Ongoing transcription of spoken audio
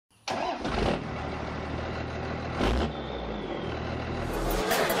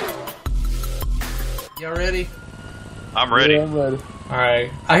Y'all ready? I'm ready. Yeah, I'm ready.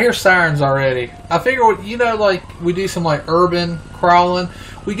 Alright. I hear sirens already. I figure, you know, like, we do some, like, urban crawling.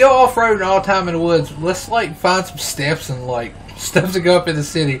 We go off-road all the time in the woods. Let's, like, find some steps and, like, stuff to go up in the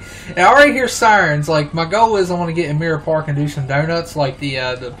city. And I already hear sirens. Like, my goal is I want to get in Mirror Park and do some donuts, like the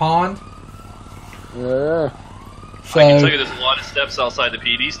pond. Yeah. So, I can tell you there's a lot of steps outside the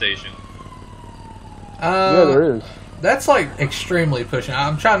PD station. Yeah, there is. That's, like, extremely pushing.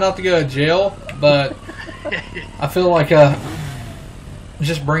 I'm trying not to go to jail, but I feel like,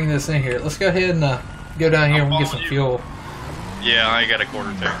 just bring this in here. Let's go ahead and go down here and get some fuel. Yeah, I got a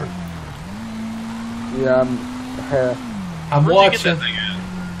quarter tank. Yeah, I'm Where'd watching. you get that thing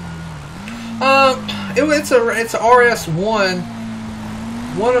at? It's a RS1.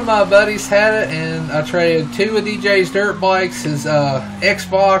 One of my buddies had it, and I traded 2 of DJ's dirt bikes, his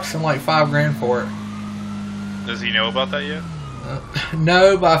Xbox, and like $5 grand for it. Does he know about that yet?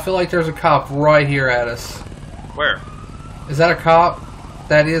 No, but I feel like there's a cop right here at us. Where? Is that a cop?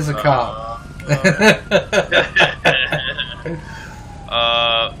 That is a cop.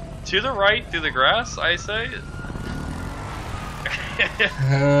 To the right, through the grass, I say.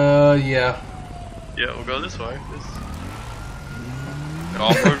 Yeah. Yeah, we'll go this way. An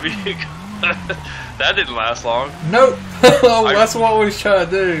off-road vehicle. That didn't last long. Nope. That's what we was trying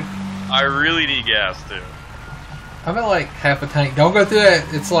to do. I really need gas too. I'm at like half a tank. Don't go through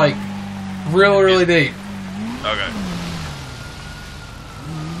that. It's like really deep. Okay.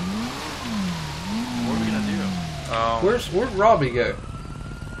 What are we gonna do? Where'd Robbie go?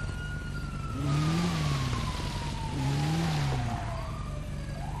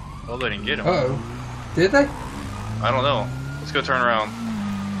 Oh, they didn't get him. Uh-oh. Did they? I don't know. Let's go turn around.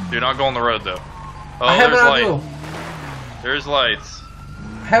 Do not go on the road though. Oh, I have there's an lights. idea. There's lights.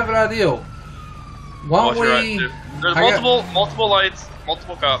 I have an idea. Why don't we... There's multiple lights,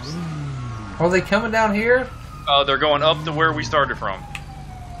 multiple cops. Are they coming down here? They're going up to where we started from.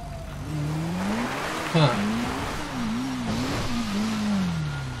 Huh.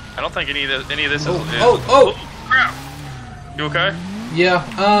 I don't think any of this is. Oh, crap! You okay? Yeah.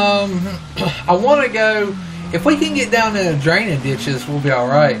 I want to go. If we can get down in the draining ditches, we'll be all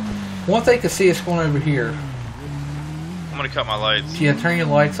right. One thing to see us going over here. I'm gonna cut my lights. Yeah, turn your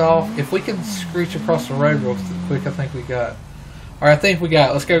lights off. If we can screech across the road real quick, I think we got. All right, I think we got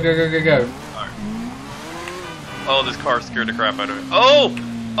it. Let's go. All right. Oh, this car scared the crap out of me. Oh,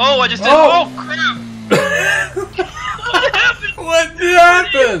 I just did. Oh, crap! What happened? What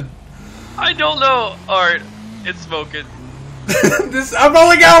happened? I don't know. All right, it's smoking. I've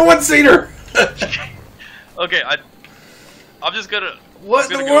only got a one-seater. Okay, I'm just gonna.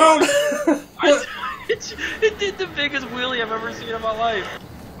 What in the world? It did the biggest wheelie I've ever seen in my life.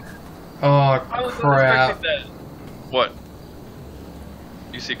 Oh I was crap! unexpecting that. What?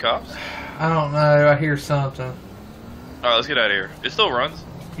 You see cops? I don't know. I hear something. All right, let's get out of here. It still runs.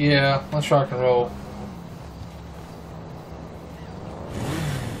 Yeah, let's rock and roll.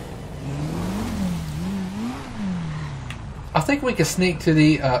 I think we can sneak to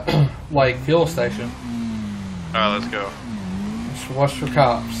the like fuel station. All right, let's go. Just watch for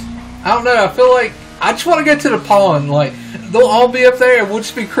cops. I don't know. I feel like I just want to go to the pond. Like they'll all be up there, and we'll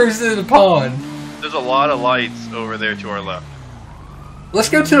just be cruising to the pond. There's a lot of lights over there to our left. Let's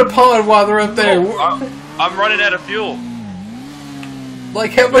go to the pond while they're up there. Oh, I'm running out of fuel.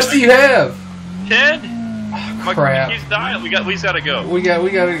 Like, how much do you have? 10? Oh, crap. My keeps dying. We just gotta go. We got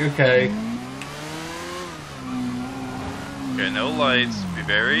okay. Okay, no lights. Be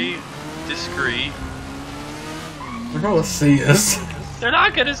very discreet. They're gonna see us. They're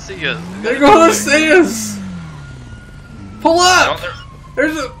not gonna see us. They're gonna see us. Pull up.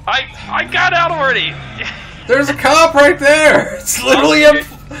 There's a. I got out already. There's a cop right there. It's literally I'm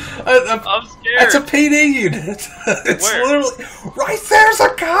scared. That's a PD unit. It's Where? literally right there's a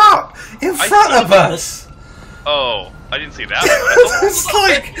cop in front of us. Oh, I didn't see that. It's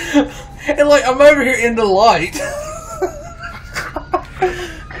like, and like I'm over here in the light.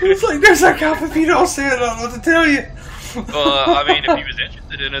 It's like there's a cop. If you don't see it, I don't know what to tell you. I mean, if he was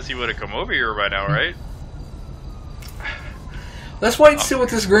interested in us, he would have come over here by now, right? Let's wait and see what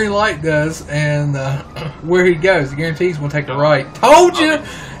this green light does and where he goes. I guarantee he's going to take a right. Told you!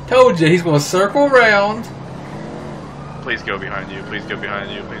 Told you. He's going to circle around. Please go behind you. Please go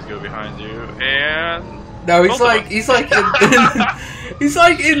behind you. Please go behind you. And no, he's like in he's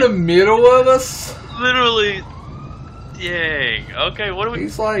like in the middle of us. Literally. Dang. Okay, what do we?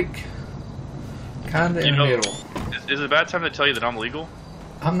 He's like kind of in the middle. Is it a bad time to tell you that I'm legal?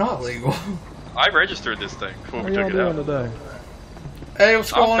 I'm not legal. I registered this thing before we took it out. Today? Hey,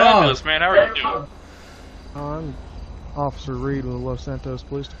 what's going fabulous, on? man. How are you doing? I'm Officer Reed with the Los Santos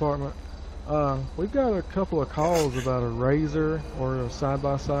Police Department. We've got a couple of calls about a Razor or a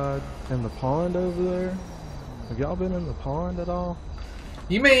side-by-side in the pond over there. Have y'all been in the pond at all?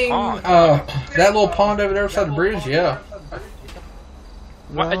 You mean that little pond over there beside the bridge? Yeah.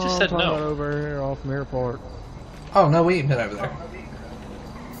 No, I just said I'm talking no. about over here off Mirror Park. Oh no, we ain't been over there.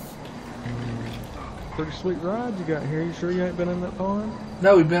 Pretty sweet ride you got here. You sure you ain't been in that pond?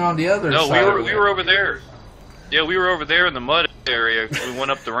 No, we've been on the other No, side. we were over there. Yeah, we were over there in the mud area. We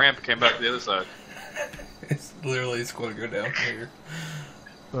went up the ramp and came back to the other side. It's literally it's going to go down here.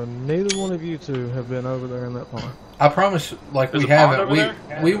 So neither one of you two have been over there in that pond. I promise, like There's we a pond haven't.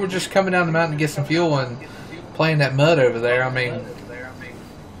 over We were just coming down the mountain to get some fuel and playing that mud over there. I mean,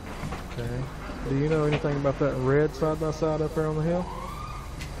 Okay. Do you know anything about that red side-by-side up there on the hill?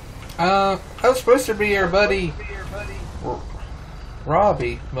 that was supposed to be our buddy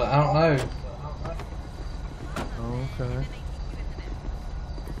Robbie, but I don't know. Okay.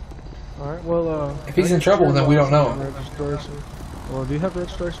 Alright, well, If he's in trouble, then we don't know him. Registration. Well, do you have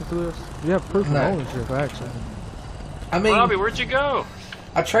registration for this? You have proof of No. ownership, actually. I mean, Robbie, where'd you go?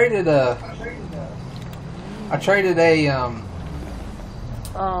 I traded a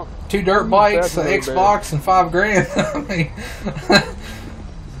 2 dirt bikes, an Xbox, and $5 grand. I mean,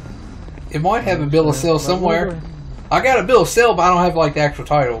 it might have a bill of sale somewhere. I got a bill of sale, but I don't have like the actual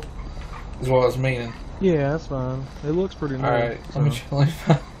title. Is what I was meaning. Yeah, that's fine. It looks pretty nice. All right, So. let me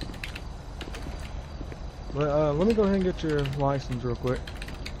Let me go ahead and get your license real quick.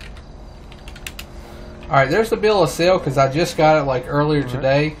 All right, there's the bill of sale because I just got it like earlier All right.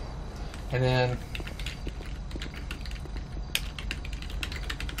 today, and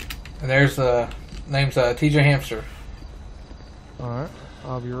there's the name's TJ Hamster. Alright,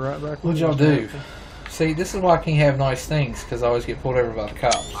 I'll be right back. What'd y'all do? See, this is why I can't have nice things because I always get pulled over by the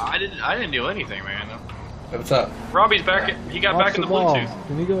cops. I didn't do anything, man. What's up? Robbie's back. He got back in the Ball, Bluetooth.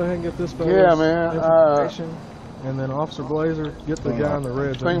 can you go ahead and get this fellow's Yeah, man, information? And then Officer Blazer, get the guy in the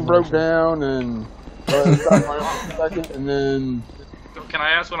red. Thing broke down and and then Can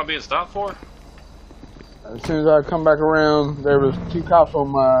I ask what I'm being stopped for? as soon as I come back around, there was 2 cops on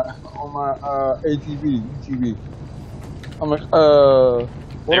my ATV. I'm like, what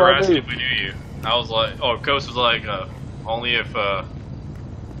They do were I asking do? if we knew you. I was like, oh, Coast was like, only if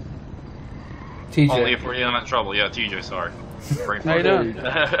TJ. we're in trouble. Yeah, TJ, sorry. Brain How you fart. doing?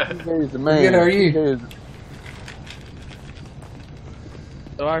 TJ's the man. Good, how are you? TJ's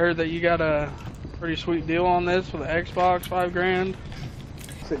So I heard that you got a pretty sweet deal on this for the Xbox, $5 grand.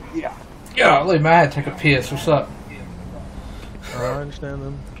 yeah. Yeah, leave me. I had to take a piss. What's up? I understand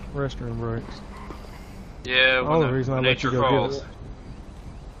them restroom breaks. Yeah, All when the reason I let nature you go get calls. it.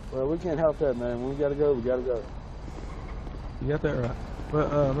 Well, we can't help that, man. When we gotta go, we gotta go. You got that right. But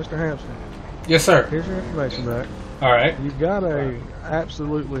Mr. Hampson, Yes, sir. here's your information back. All right. You've got a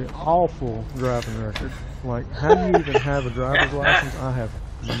absolutely awful driving record. Like, how do you even have a driver's license? I have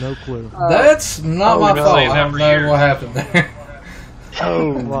no clue. That's not my no. fault. Saying I that don't for know years. what happened there. Oh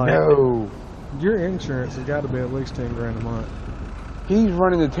Like, no! your insurance has got to be at least 10 grand a month. He's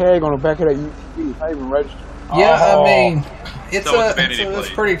running the tag on the back of that UTV. It's not even registered. Yeah, Oh. I mean, it's So it's vanity it's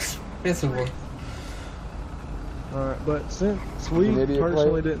plate. pretty expensive one. Alright, but since we An idiot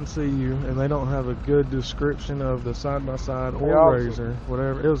personally plate. didn't see you, and they don't have a good description of the side-by-side Hey, or officer. Razor,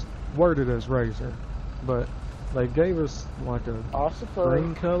 whatever, it was worded as Razor, but they gave us like a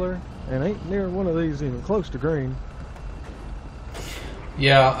green color, and ain't near one of these even close to green.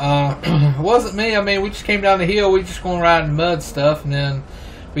 Yeah, it wasn't me. I mean, we just came down the hill. We just going riding mud stuff, and then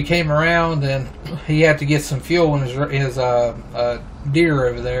we came around, and he had to get some fuel in his deer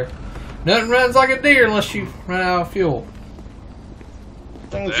over there. Nothing runs like a deer unless you run out of fuel.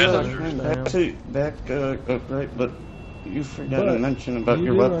 Thanks, Yeah, right, but you forgot But to mention about you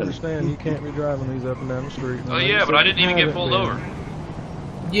your do weapon. understand you can't be driving these up and down the street. Oh yeah, but I didn't even get pulled over.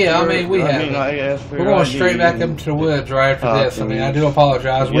 Yeah, I mean, we haven't. I asked for We're your going ID straight back and up to the woods right after talk this. I to mean, me. I do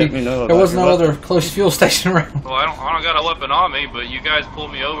apologize. Let me know There about was no your other weapon. close fuel station around. Well, I don't got a weapon on me, but you guys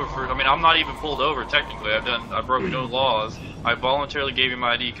pulled me over for. I mean, I'm not even pulled over technically. I broke no laws. I voluntarily gave you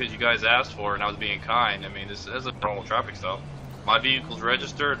my ID because you guys asked for it, and I was being kind. I mean, this is a normal traffic stop. My vehicle's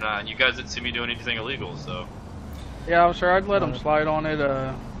registered, and you guys didn't see me doing anything illegal, so. Yeah, I'm sure I'd let them slide on it.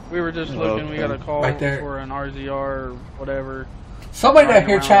 We were just looking. We got a call Right there. for an RZR or whatever. Somebody down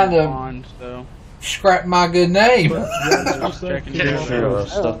here riding trying around to the pond, so. scrap my good name. Just checking Yeah, it out. sure,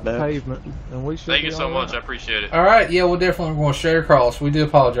 stuff back. Pavement, and we should Thank be you so all much. I right. appreciate it. All right, yeah, we're definitely going to share across. We do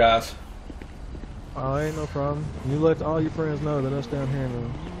apologize. Oh, ain't no problem. You let all your friends know that us down here in the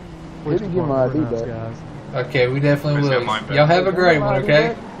police Didn't give my department, ID we're nice back. guys. Okay, we definitely Let's will. get mine back. Y'all have a great one,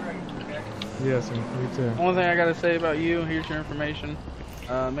 okay? Yes, and me too. Only thing I gotta say about you, here's your information.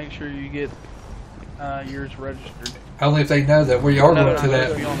 make sure you get yours registered. Only if they know that we are going to Be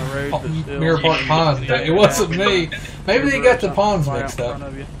that on the road, but still. Mirror Park Pond. It wasn't me. Maybe they got the ponds mixed up.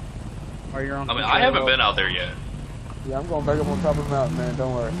 Or you're on I mean, I haven't been out there yet. Yeah, I'm going back up on top of the mountain, man.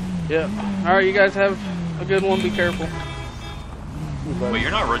 Don't worry. Yep. Alright, you guys have a good one. Be careful. Well,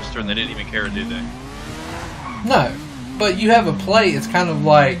 you're not registered and they didn't even care, did they? No, but you have a plate. It's kind of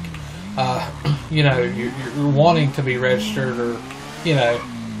like, you know, you're wanting to be registered, or, you know.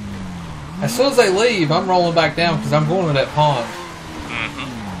 As soon as they leave, I'm rolling back down because I'm going to that pond.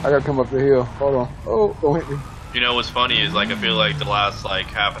 Mm-hmm. I gotta come up the hill. Hold on. Oh, don't hit me. You know what's funny is, like, I feel like the last, like,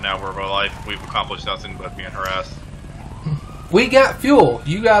 half an hour of our life, we've accomplished nothing but being harassed. We got fuel.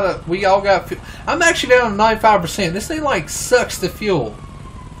 We all got fuel. I'm actually down to 95%. This thing, like, sucks the fuel.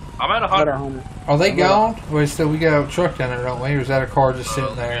 I'm at 100. Are they gone? Wait, still, we got a truck down there, don't we? Or is that a car just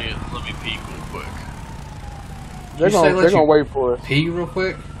sitting there? Let me peek real quick. They're gonna wait for us. Pee real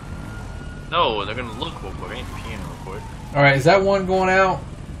quick? No, they're gonna look real quick. I ain't peeing real quick. Alright, is that one going out?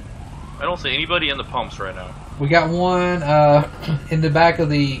 I don't see anybody in the pumps right now. We got one in the back of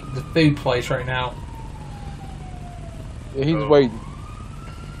the food place right now. Yeah, he's waiting.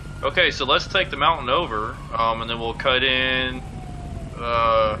 Okay, so let's take the mountain over, and then we'll cut in.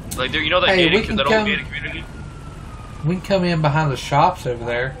 Like, you know that Hey, gated, that old gated community? We can come in behind the shops over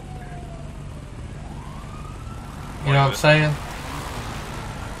there. You know what I'm saying?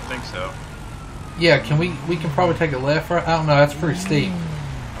 I think so. Yeah, can we can probably take a left, right? I don't know, that's pretty steep.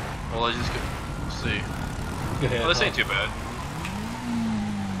 Well, let's just see. Go ahead. Well, this ain't too bad.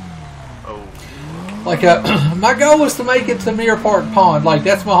 Oh. Like, my goal was to make it to Mirror Park Pond. Like,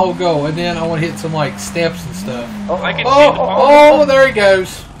 that's my whole goal. And then I want to hit some, like, steps and stuff. I can see the Oh, there he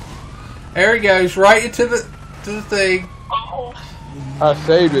goes. There he goes. Right into the thing. Oh. I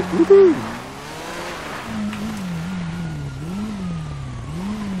saved it. Woohoo!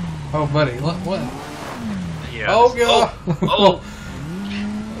 Oh, buddy. What? Yeah. Oh, God. Oh.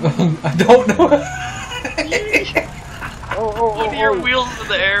 I don't know. Look at your wheels in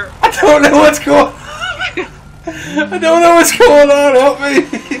the air. I don't know what's going on. I don't know what's going on. Help me.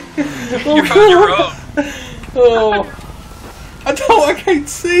 You're on your own. Oh. I can't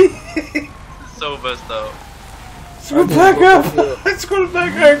see. So messed up. It's going back up. It's going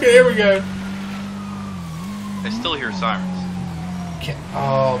back up. Okay, here we go. I still hear sirens.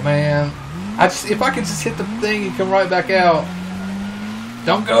 Oh, man. If I could just hit the thing and come right back out.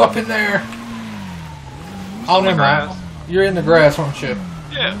 Don't go up in there. Oh, never mind. You're in the grass, aren't you?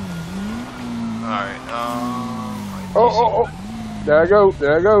 Yeah. Alright, Oh. There I go.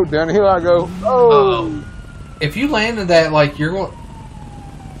 Down the hill I go. Oh. If you landed that, like, you're going...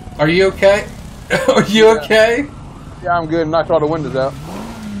 Are you okay? Are you okay? Yeah, I'm good. Knocked all the windows out.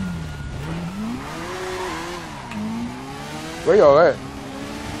 Where y'all at?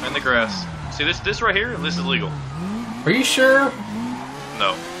 in the grass. See this right here? This is legal. Are you sure?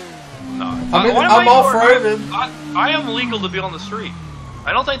 No. No. I'm off-roaded. I am legal to be on the street.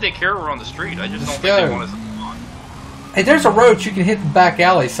 I don't think they care we're on the street. I just don't think they want us on. Hey, there's a road you can hit the back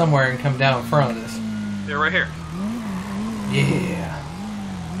alley somewhere and come down in front of this. Yeah, right here. Yeah.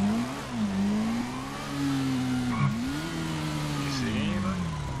 You see anybody?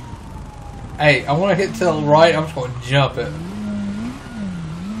 Hey, I want to hit to the right. I'm just going to jump it.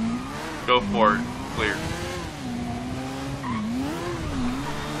 Go for it. Clear.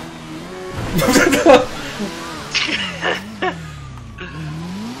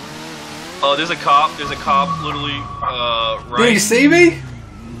 Oh, there's a cop. There's a cop literally, right. Did you see me?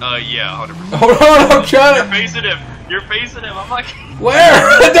 Yeah, 100%. Hold on, I'm trying to. You're facing him. You're facing him. I'm like. Where?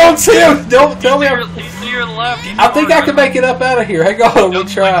 I don't see him. Don't tell me. He's to your left. I think I can make it up out of here. Hang on, we'll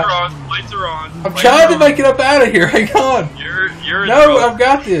try. Lights are on. I'm trying to make it up out of here. Hang on. You're no, I've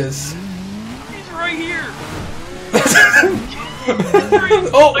got this. He's right here.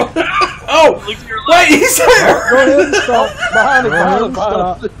 Oh, oh! Look to your Wait, left. he's there. Go ahead and stop. Behind him,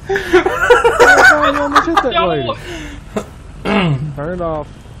 Stop. Almost hit that lady. Turn it off.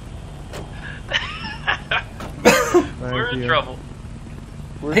 We're in trouble.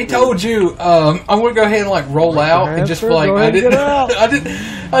 He told you, I'm gonna go ahead and like roll out and just feel like Go ahead and get out.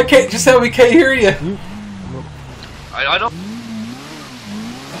 I can't, just how we can't hear you. I don't.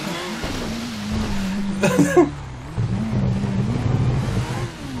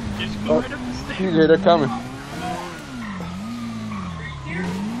 Just go right up the stairs. Yeah, they're coming.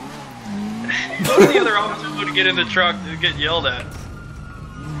 Most of the other officers would get in the truck and get yelled at.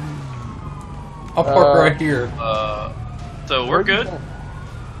 I'll park right here. So we're good?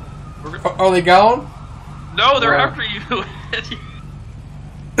 Are they gone? No, they're after you.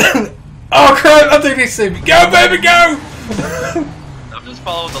 Oh crap, I think they see me. Go baby, go! I'm just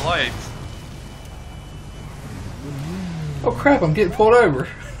follow the lights. Oh crap! I'm getting pulled over.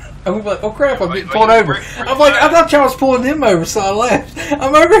 I'm like, oh crap! I'm getting Are pulled you- over. I'm like, I thought y'all was pulling them over, so I left.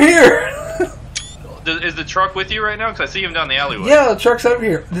 I'm over here. Is the truck with you right now? Because I see him down the alleyway. Yeah, the truck's over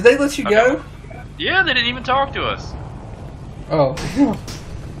here. Did they let you go? Yeah, they didn't even talk to us. Oh.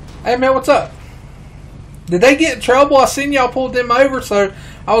 Hey man, what's up? Did they get in trouble? I seen y'all pulled them over, so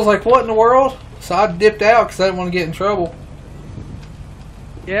I was like, what in the world? So I dipped out because I didn't want to get in trouble.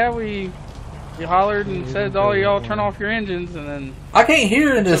 Yeah, we hollered and said all y'all turn off your engines, and then I can't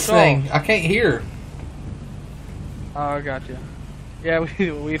hear in this Took thing. off. I can't hear. oh, I got you. Yeah,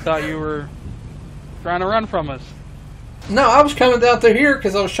 we thought you were trying to run from us. No, I was coming down through here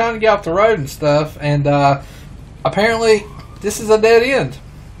because I was trying to get off the road and stuff, and apparently this is a dead end.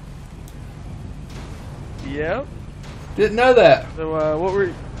 Yep. Didn't know that. So what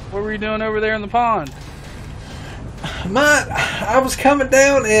were you doing over there in the pond? I was coming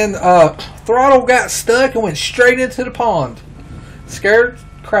down and throttle got stuck and went straight into the pond. Scared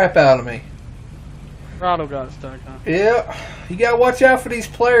the crap out of me. Throttle got stuck, huh? Yeah, you gotta watch out for these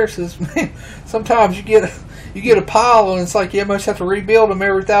players. 'Cause, man, sometimes you get a pile and it's like you almost have to rebuild them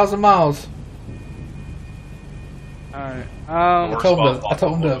every 1,000 miles. All right. I told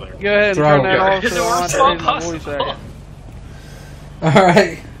him to. Go ahead and Throttle turn that guard. off. It's So the I worst want to spot hear the voice possible. at you. All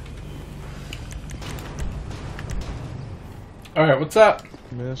right. All right. What's up?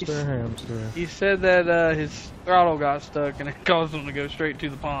 Mr. Hamster. He said that his throttle got stuck and it caused him to go straight to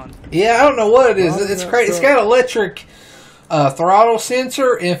the pond. Yeah, I don't know what it is. Well, It's that's crazy. It's got an electric throttle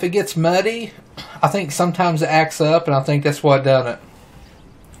sensor, and if it gets muddy, I think sometimes it acts up, and I think that's what done it.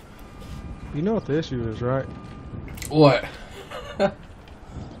 You know what the issue is, right? What?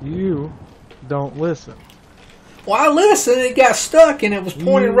 You don't listen. Well, I listened, and it got stuck, and it was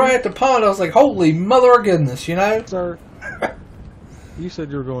pointing right at the pond. I was like, holy mother of goodness, you know? Sir, you said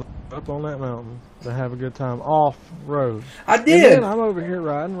you were going up on that mountain to have a good time off-road. I And did. then I'm over here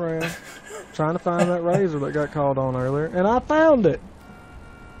riding around trying to find that razor that got called on earlier, and I found it.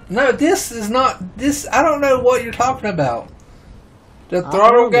 No, this is not... This. I don't know what you're talking about. The I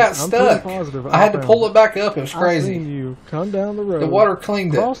throttle found it. got I'm stuck. pretty positive I had to found pull it. it back up. It was I crazy. seen you come down the road, The water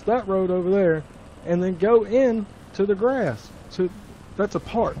cleaned it. cross that road over there, and then go in to the grass. That's a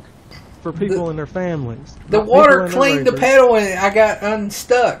park for people and their families. The not people water and their cleaned the razors. pedal, and I got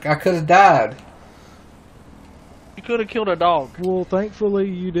unstuck. I could have died. You could have killed a dog. Well, thankfully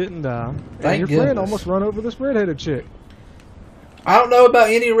you didn't die. Thank and your friend goodness. almost run over this redheaded chick. I don't know about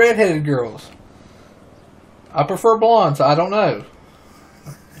any redheaded girls. I prefer blondes. I don't know.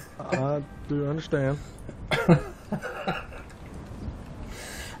 I do understand.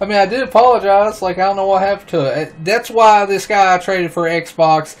 I mean, I did apologize. Like, I don't know what happened to it. That's why this guy I traded for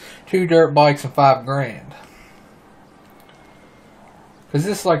Xbox, 2 dirt bikes, and $5 grand. Because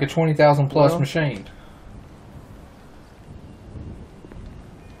this is like a 20,000 plus Well, machine.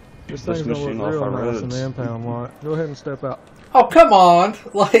 This This thing's gonna machine look off real our nice in roads. the impound lot. Go ahead and step out. Oh, come on.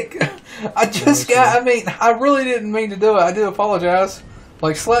 Like, I just got, I mean, I really didn't mean to do it. I do apologize.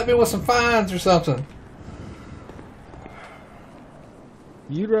 Like, slap me with some fines or something.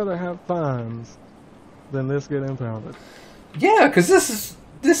 You'd rather have fines than this get impounded. Yeah, because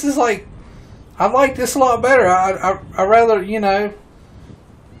this is like, I like this a lot better. I rather, you know,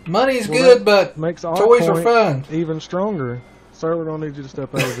 money's Well, good, that but makes our toys are point fun. even stronger. Sir, we're gonna need you to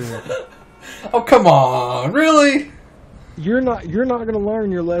step out of the Oh, come on. Really? You're not gonna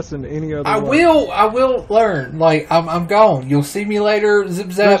learn your lesson any other way. I will learn. Like, I'm gone. You'll see me later, zip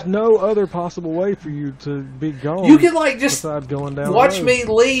There's zap. no other possible way for you to be gone. You can, like, just besides going down watch the road. me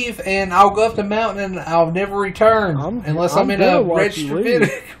leave, and I'll go up the mountain, and I'll never return. Unless I'm in gonna a watch you registered leave.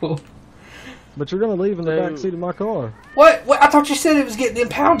 vehicle. But you're gonna leave in the So- back seat of my car. What? I thought you said it was getting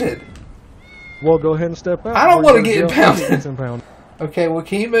impounded. Well, go ahead and step out. I don't Or wanna go get to jail if it impounded. gets impounded. Okay, well,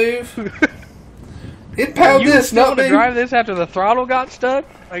 can you move? Impound You this, still not want to me. drive this after the throttle got stuck?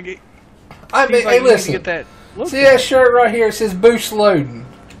 Like, it I mean, seems like hey, you need to listen. get that look See at. that shirt right here? It says boost loading.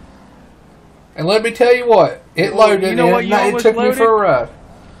 And let me tell you what, it Well, loaded. you know and what you it almost took me loaded? for a ride.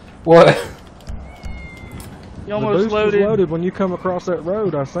 What? You The almost boost loaded. was loaded when you come across that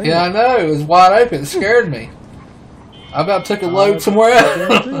road. I seen Yeah, I it. know. It was wide open. It scared me. I about took a load somewhere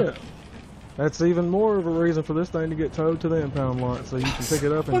Guarantee else. it. That's even more of a reason for this thing to get towed to the impound lot, so you can pick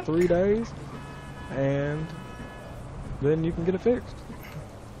it up in 3 days, and then you can get it fixed.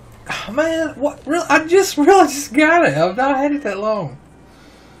 Man, what? Really? I just really just got it. I've not had it that long.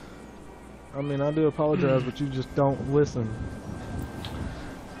 I mean, I do apologize, but you just don't listen.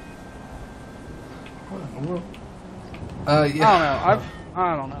 Yeah. I don't know.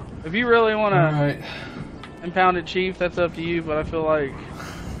 I don't know. If you really want All to right. impound it, Chief, that's up to you. But I feel like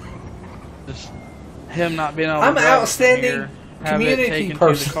just him not being able to I'm an grab it from outstanding here, have it community taken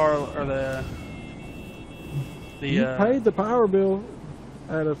person. to the car or the You paid the power bill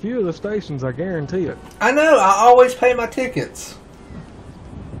at a few of the stations, I guarantee it. I know. I always pay my tickets.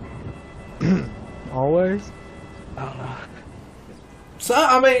 Always? I don't know. So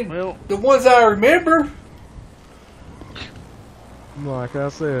I mean, Well, the ones I remember. Like I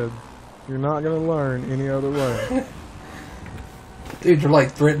said, you're not going to learn any other way. Dude, you're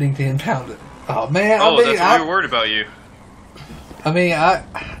like threatening to impound it. Oh man! Oh, I mean, that's why we were worried about you.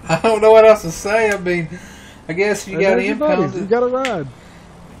 I don't know what else to say. I mean, I guess you got to impound You it. got to ride.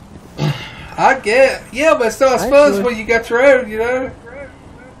 I get, yeah, but it's not as fun as when you got your own, you know.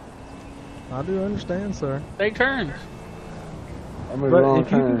 I do understand, sir. take turns. I'm in the But wrong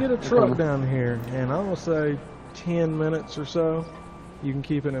if you can turn. get a I'm truck coming. down here, and I'm going to say 10 minutes or so, you can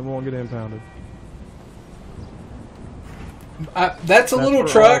keep it and it won't get impounded. That's a little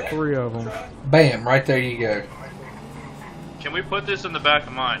for all truck. 3 of them. Bam! Right there you go. Can we put this in the back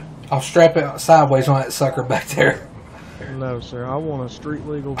of mine? I'll strap it sideways on that sucker back there. No, sir. I want a street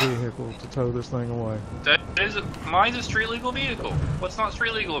legal vehicle to tow this thing away. Mine's a street legal vehicle. What's not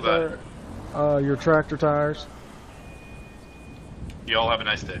street legal about it? Your tractor tires. You all have a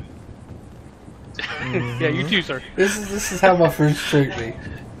nice day. Yeah, you too, sir. This is how my friends treat me.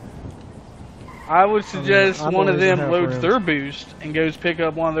 I would suggest I've one of always them had loads friends. their boost and goes pick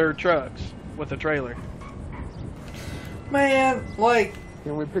up one of their trucks with a trailer. Man, like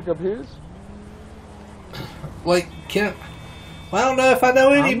Can we pick up his? can. Well, I don't know if I know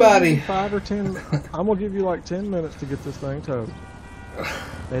I'm gonna give anybody. you 5 or 10. I'm gonna give you like 10 minutes to get this thing towed.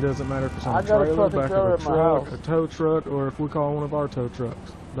 It doesn't matter if it's on I a got a trailer, fucking back trailer of a at my truck, house. a tow truck, or if we call one of our tow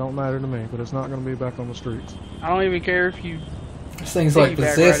trucks. Don't matter to me, but it's not gonna be back on the streets. I don't even care if you This thing's like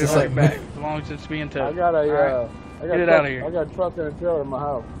piggyback possessed. ride It's it right like back, as long as it's being I towed. got a, Alright. I got Get a it truck, outta here. I got a truck and a trailer in my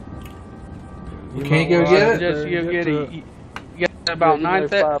house. You might can't go wanna get ride it? Just there you and get to- it. You got about Yeah,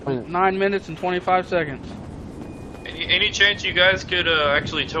 give me 5 minutes. 9 minutes and 25 seconds. Any chance you guys could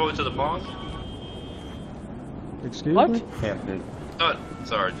actually tow it to the pond? Excuse What? me?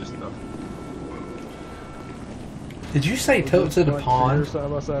 Sorry, just Did you say tow it to the Like, pond? you're side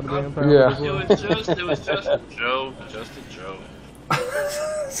by side of the impound Yeah. as well. it was just a joke, just a joke.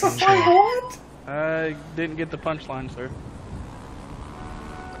 So it's like what? I didn't get the punchline, sir.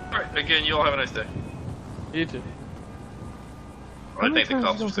 All right, again, you all have a nice day. You too. I think the How many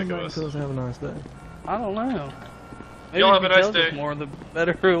cops are times sick you of gonna us. come back and tell us have a nice day? I don't know. Maybe Y'all if have a you nice tell us day. more, the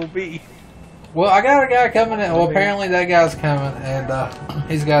better it'll be. Well, I got a guy coming in. Well, apparently that guy's coming, and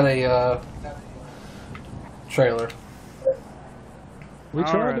he's got a trailer. We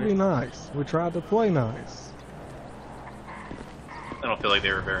tried to Alrighty. be nice. We tried to play nice. I don't feel like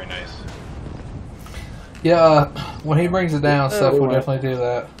they were very nice. Yeah, when he brings it down, stuff, we'll what? definitely do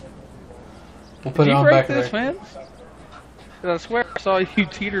that. We'll put Did it you on break back this there. fence? 'Cause I swear I saw you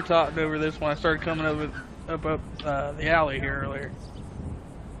teeter-totting over this when I started coming up the alley here earlier.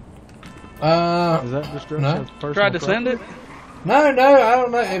 Is that destruction no. of personal Tried to send it? No, I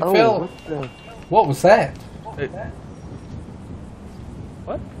don't know. It Oh, fell. what the? What was that?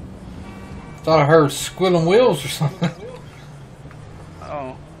 What? Thought I heard squealing wheels or something.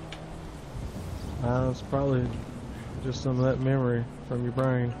 Oh. It's probably just some of that memory from your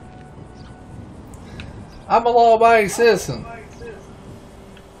brain. I'm a law-abiding citizen.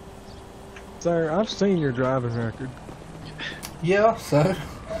 Sir, I've seen your driving record. Yeah, so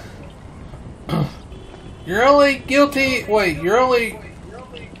you're only guilty. Wait, you're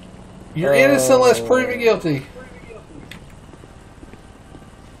innocent unless proven guilty.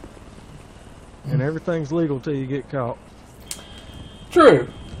 And everything's legal till you get caught. True.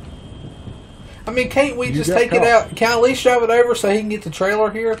 I mean, can't we You just got take it caught. out? Can I at least drive it over so he can get the trailer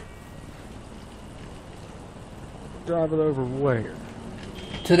here Drive it over where?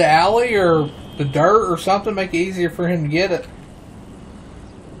 to the alley or the dirt or something? Make it easier for him to get it.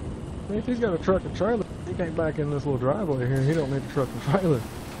 I mean, if he's got a truck and trailer, he can't back in this little driveway here. He don't need a truck and trailer.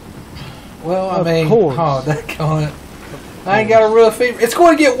 Well, I Of mean, course. oh, that on it. I ain't got a real fever. It's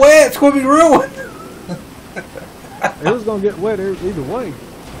going to get wet. It's going to be ruined. It was gonna get wet either way.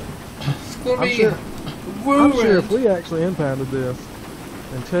 It's going to I'm be sure- ruined. I'm sure if we actually impounded this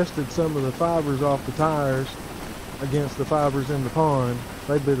and tested some of the fibers off the tires against the fibers in the pond,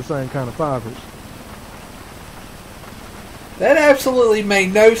 they'd be the same kind of fibers. That absolutely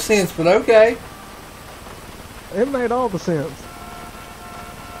made no sense, but okay. It made all the sense.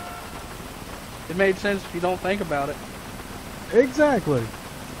 It made sense if you don't think about it. Exactly.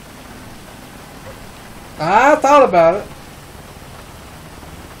 I thought about it.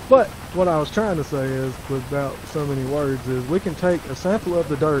 But What I was trying to say is, without so many words, is we can take a sample of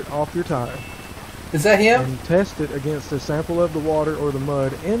the dirt off your tire Is that him? and test it against a sample of the water or the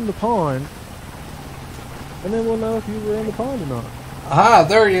mud in the pond, and then we'll know if you were in the pond or not. Ah,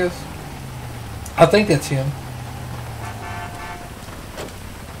 there he is. I think that's him.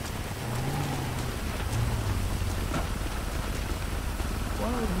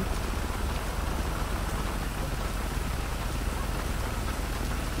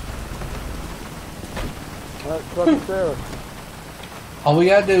 Alright, truck is there. All we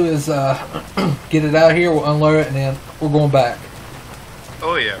gotta do is get it out here, we'll unload it, and then we're going back.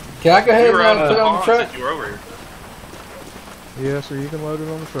 Oh yeah. Can I go ahead You were out and of put the it on the pond truck? since you were over here. Yes, sir, you can load it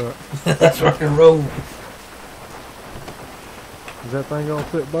on the truck. Let's rock and roll. Is that thing gonna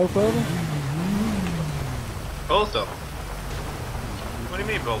fit both of them? Both of them. What do you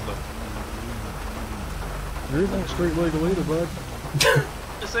mean both of them? Yours ain't street legal either, bud.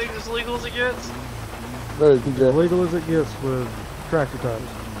 This ain't as legal as it gets. Very As good. legal as it gets with tractor tires.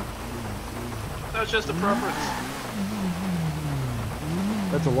 That's just a preference.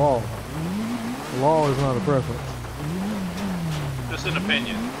 That's a law. The law is not a preference. Just an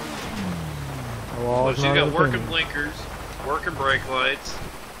opinion. The law Well, is she's not got an working opinion. blinkers, working brake lights,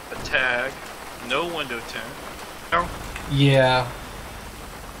 a tag, no window tint. No. Yeah.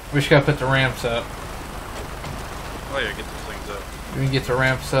 We just gotta put the ramps up. Oh yeah, get those things up. We can get the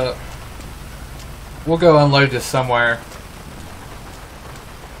ramps up. We'll go unload this somewhere.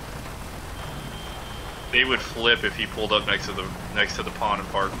 They would flip if he pulled up next to the pond and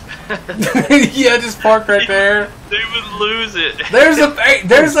parked. Yeah, just park right there. They would lose it. There's a boat Cut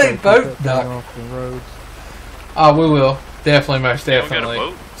that dock. thing off the roads. Oh, we will definitely, most You don't got a definitely.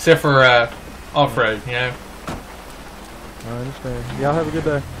 boat? Except for off-road, you know. I understand. Y'all have a good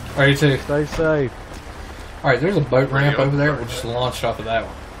day. All right, you too. Stay safe. All right, there's a boat Where ramp you over there. going? We'll just launch off of that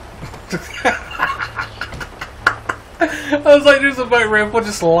one. I was like, there's a boat ramp. We'll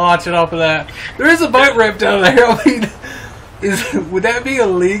just launch it off of that. There is a boat ramp down there. I mean, would that be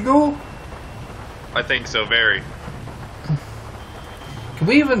illegal? I think so, very. Can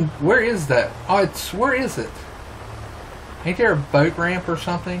we even? Where is that? Oh, where is it? Ain't there a boat ramp or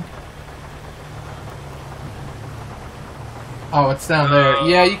something? Oh, it's down there.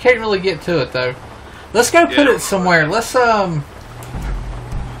 Yeah, you can't really get to it though. Let's go put it somewhere. Let's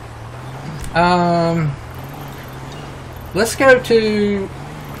let's go to.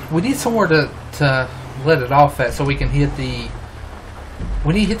 We need somewhere to let it off at, so we can hit the.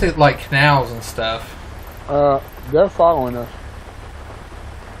 We need to hit the like canals and stuff. They're following us.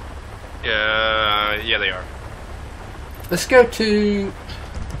 Yeah, they are. Let's go to.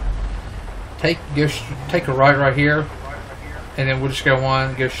 Take a right here, and then we'll just go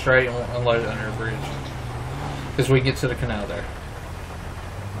on, go straight, and we'll unload it under a bridge. Because we can get to the canal there.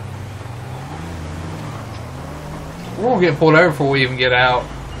 We're gonna get pulled over before we even get out.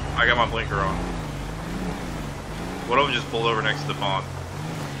 I got my blinker on. One of them just pulled over next to the pond.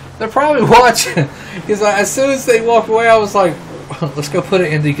 They're probably watching. Because as soon as they walked away, I was like, "Let's go put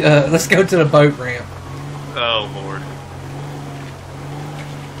it in the. Let's go to the boat ramp." Oh lord.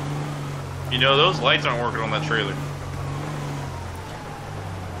 You know those lights aren't working on that trailer.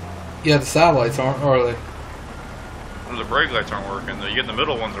 Yeah, the side lights aren't, are they? The brake lights aren't working. You get the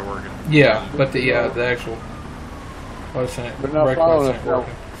middle ones are working. Yeah, but the actual. What was it? But not Brake following lights us, aren't no.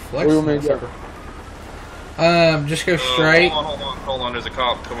 working. Flex We will make sucker. Just go straight. Hold on. There's a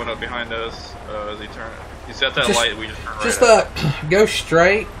cop coming up behind us. As he turns, he's at that Just- light. We just turned right. Just at. go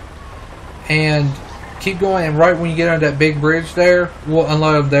straight and keep going. And right when you get on that big bridge there, we'll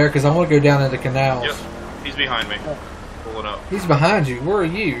unload them there because I want to go down into the canals. Yep. He's behind me. Pulling up. He's behind you. Where are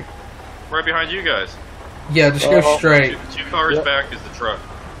you? Right behind you guys. Yeah, just go straight. Two cars Yep. back is the truck.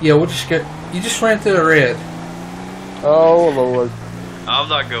 Yeah, we'll just go. You just ran through the red. Oh Lord. I'm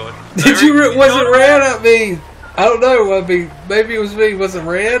not going. Did you? Was it red? I mean, I don't know. I mean, maybe it was me. Was it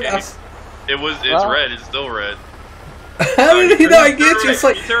red? It's Wow. red. It's still red. How did he not get you? It's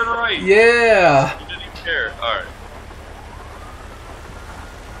like, you turn right. yeah. You didn't even care. All right.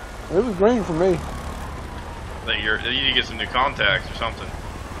 It was green for me. I think you need to get some new contacts or something.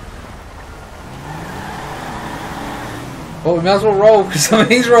 Well, we might as well roll because I mean,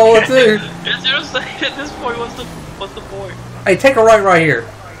 he's rolling too. It's just like, at this point, what's the point? Hey, take a right here.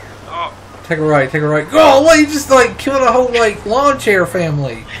 Oh, Take a right. Oh, well, you just like killed a whole like lawn chair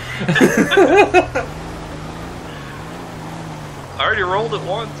family. I already rolled it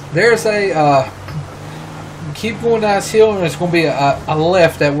once. There's a keep going down this hill, and there's going to be a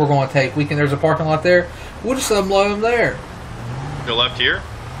left that we're going to take. There's a parking lot there. We'll just unload them there. Go left here.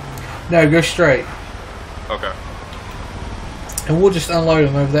 No, go straight. Okay. And we'll just unload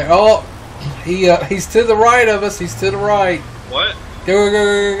him over there. Oh, he's to the right of us. He's to the right. What? Go, go,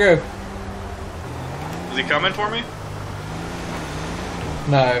 go, go, go. Is he coming for me?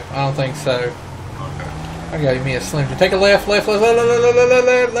 No, I don't think so. Okay. I got me a slim. Take a left, left, left, left, left,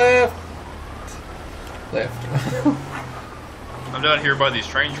 left, left, left. Left. I'm down here by these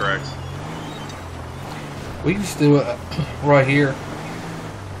train tracks. We can just do it right here.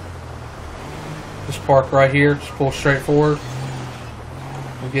 Just park right here. Just pull straight forward.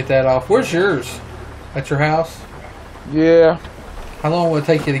 We'll get that off. Where's yours? At your house? Yeah, How long will it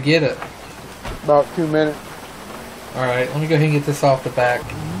take you to get it? about 2 minutes. Alright, let me go ahead and get this off the back.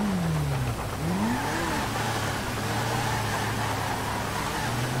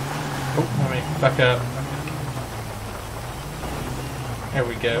 Oh, let me back up. There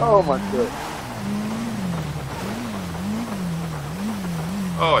we go. Oh my god.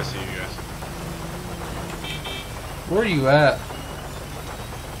 Oh, I see you guys. Where are you at?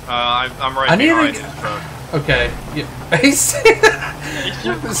 I'm right I need behind to- his truck. Okay. Yeah.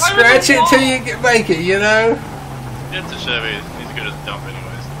 Scratch it till you can make it, you know? It's a Chevy. He's good as a dump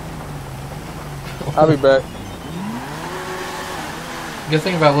anyways. I'll be back. Good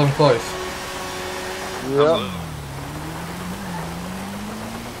thing about living close. Yeah.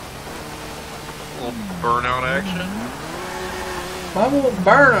 Little burnout action. I won't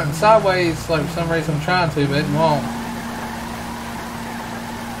burn it sideways like for some reason I'm trying to, but it won't.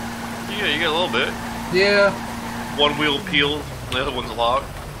 You get a little bit. Yeah. One wheel peeled, the other one's locked.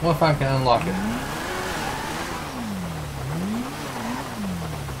 What if I can unlock it?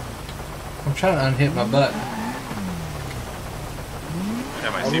 I'm trying to unhit my button. Yeah,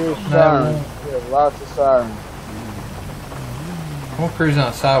 my I hear seatbelt. sirens. Yeah, lots of sirens. I'm gonna cruise on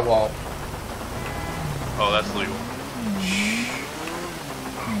a sidewalk. Oh, that's legal.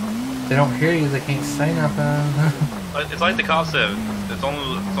 They don't hear you, they can't say nothing. It's like the cop said. It's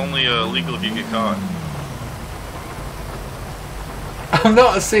only legal if you get caught. I'm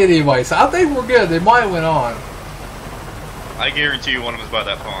not a city anyway, so I think we're good. They might have went on. I guarantee you one of them's by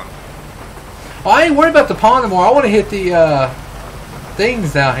that pond. Oh, I ain't worried about the pond anymore. I want to hit the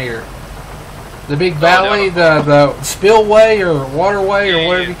things down here. The big valley, the spillway or waterway or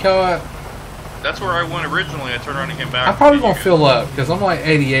whatever you call it. That's where I went originally. I turned around and came back. I'm probably going to fill up because I'm like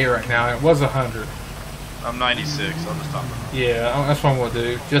 88 right now. It was 100. I'm 96. I'll just stop it. Yeah, that's what I'm going to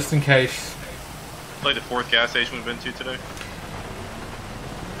do, just in case. It's like the 4th gas station we've been to today.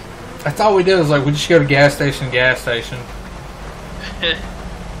 That's all we did was like, we just go to gas station. $10.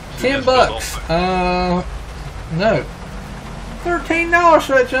 No. $13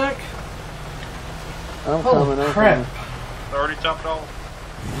 for that junk. I'm Holy coming. crap. Already topped off.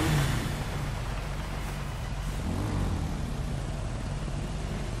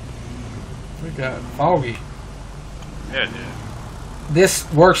 We got foggy. Yeah, dude.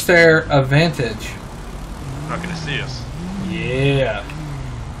 This works their advantage. You're not gonna see us. Yeah.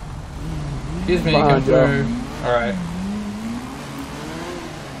 Excuse me, you come Behind you. through. Alright.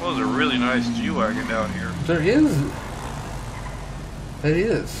 Well, there's a really nice G-Wagon down here. There is. It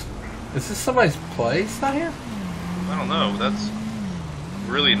is. Is this somebody's place down here? I don't know. That's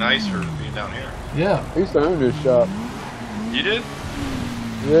really nice for being down here. Yeah. I used to own this shop. You did?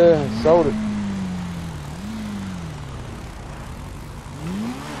 Yeah, sold it.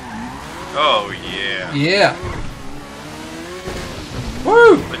 Oh, yeah. Yeah.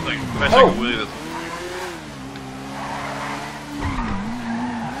 Woo! Like, imagine Oh. I could wheel this.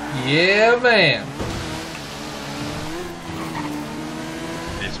 Yeah, man.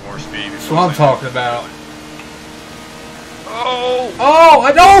 Need some more speed. That's what I'm talking about. Oh! Oh,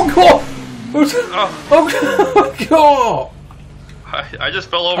 I don't go! Oh. Oh, God! I just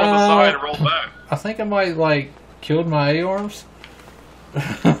fell over on the side and rolled back. I think I might, like, killed my A-arms.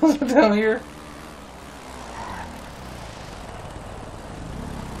 Down here.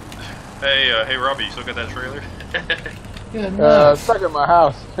 Hey, Robbie, you still got that trailer? Yeah, nice. Stuck at my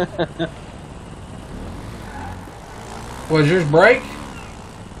house. Was yours break?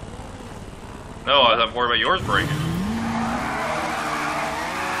 No, I'm worried about yours breaking.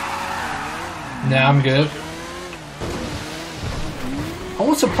 Nah, I'm good. I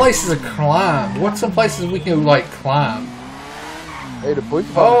want some places to climb. What's some places we can, like, climb? Hey, the police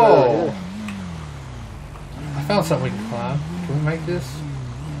Oh! department. I found something we can climb. Can we make this?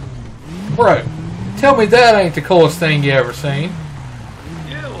 Bro, tell me that ain't the coolest thing you ever seen.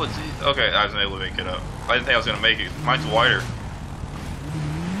 Yeah, well, it's okay. I was able to make it up. I didn't think I was gonna make it. Mine's wider.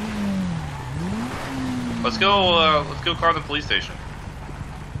 Let's go car the police station.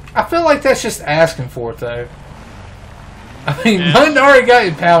 I feel like that's just asking for it, though. I mean, Yeah. mine already got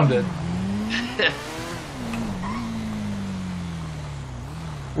impounded.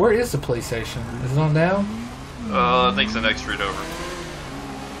 Where is the police station? Is it on down? I think it's the next street over.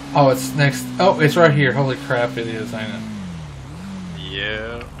 Oh, it's next. Oh, it's right here. Holy crap, it is, ain't it?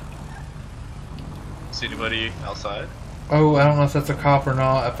 Yeah. See anybody outside? Oh, I don't know if that's a cop or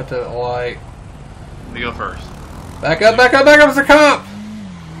not. I put the light. Let me go first. Back up, back up, back up! It's a cop!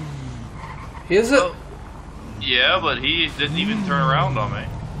 Is it? Oh. Yeah, but he didn't even turn around on me.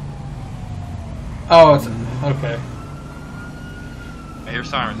 Oh, it's okay. I hear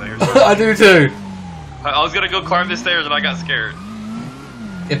sirens. I hear sirens. I do too. I was gonna go climb the stairs and I got scared.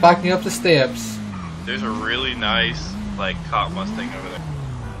 If I can get up the steps. There's a really nice, like, cop Mustang over there.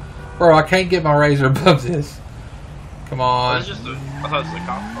 Bro, I can't get my razor above this. Come Oh, on. it's just a, I thought it was a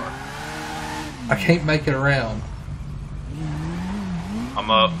cop car. I can't make it around. I'm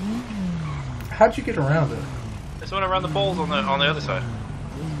up. How'd you get around it? Just went around the poles on the other side.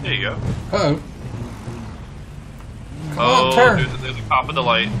 There you go. Uh-oh. Come Oh, on, turn. there's a cop at the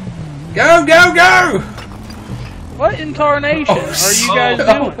light. Go, go, go! What in tarnation are you guys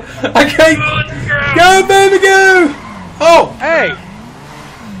doing? I can't. Go, baby, go! Oh! Hey!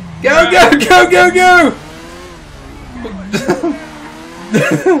 Go, go, go, go, go!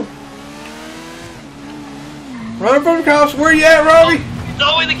 Run from the cops. Where you at, Robbie?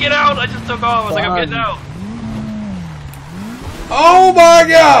 No way to get out! I just took off. I was like, I'm getting out. Oh my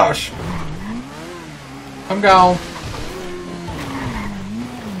gosh! I'm gone.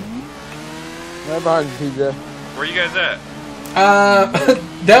 Right behind you, TJ. Where you guys at?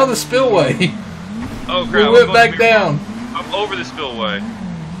 Down the spillway. Oh crap! We I'm went supposed back to be- down. I'm over the spillway.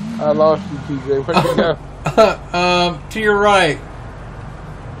 I lost you, TJ. Where'd you go? To your right.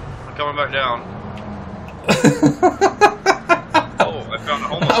 I'm coming back down. Oh, I found a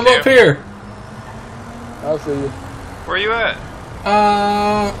homeless I'm camp. up here. I'll see you. Where are you at?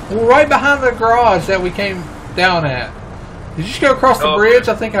 Well, right behind the garage that we came down at. Did you just go across the Oh, bridge?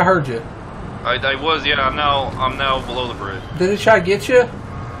 I think I heard you. I was, yeah. I'm now below the bridge. Did it try to get you?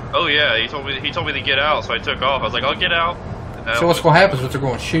 Oh yeah, he told me to get out, so I took off. I was like, I'll get out. So what's going to happen is they're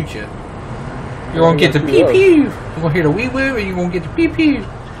going to shoot you. You're going to get the pew pew. You're going to hear the wee woo, and you're going to get the pew pew.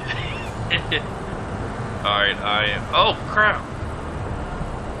 Alright, I am. Oh crap!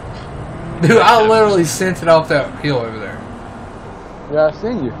 Dude, I literally sent it off that hill over there. Yeah, I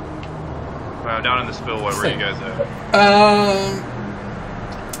seen you. I'm down in the spillway. Where are you guys at?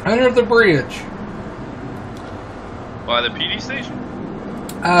 Under the bridge. By the PD station?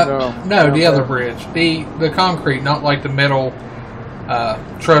 No, the other bridge. The concrete, not like the metal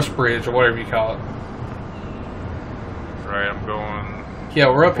truss bridge or whatever you call it. Right, I'm going. Yeah,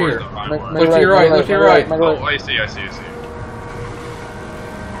 we're up towards here. the highway. Look to your right, look to your right. Oh, I see.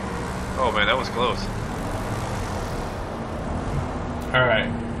 Oh man, that was close. Alright.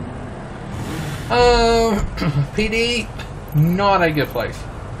 PD, not a good place.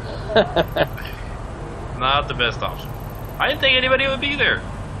 Not the best option. I didn't think anybody would be there.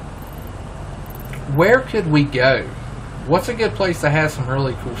 Where could we go? What's a good place that has some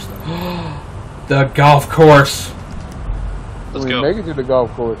really cool stuff? The golf course. Let's We go. make it to the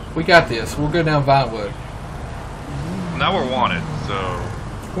golf course. We got this. We'll go down Vinewood. Now we're wanted, so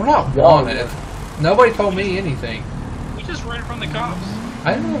We're not Yeah, wanted. Nobody told me anything. we just ran from the cops.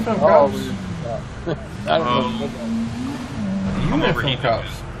 I didn't know from Oh, cops. I don't know. You I'm went from overheating.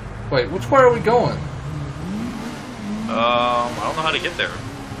 cops. Wait, which way are we going? I don't know how to get there.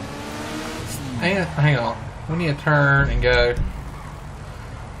 Hang on. We need to turn and go.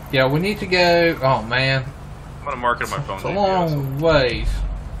 Yeah, we need to go. Oh man, I'm gonna mark it on my phone. it's a GPS. long ways.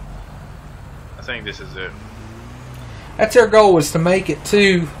 I think this is it. That's our goal, is to make it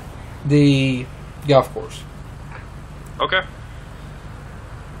to the golf course. Okay.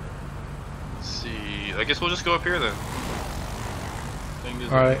 Let's see. I guess we'll just go up here then.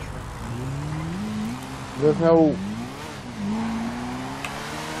 All right. There's no.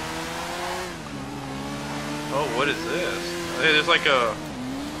 Oh, what is this? Hey, there's like a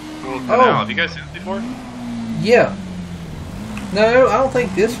little canal. Have you guys seen this before? Yeah. No, I don't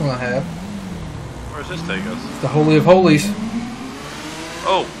think this one I have. Where does this take us? It's the Holy of Holies.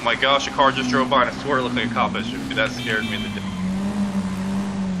 Oh my gosh, a car just drove by and I swear it looked like a cop. That scared me.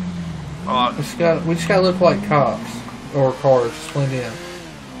 We just gotta look like cops or cars. Just blend in.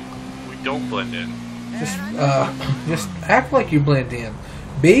 We don't blend in. Just act like you blend in.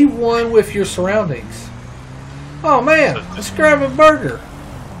 Be one with your surroundings. Oh man, let's grab a burger.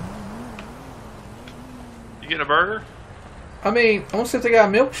 You getting a burger? I mean, I want to see if they got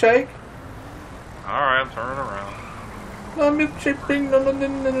a milkshake. Alright, I'm turning around. A milkshake. Bring no.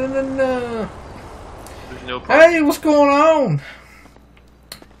 There's no problem. Hey, what's going on?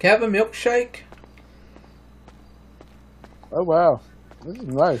 Can I have a milkshake? Oh wow. This is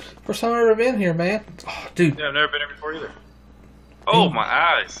nice. First time I've ever been here, man. Oh, dude. Yeah, I've never been here before either. Oh, my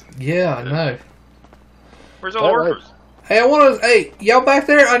eyes. Yeah, I know. Where's all the workers? Hey, I want to. Hey, y'all back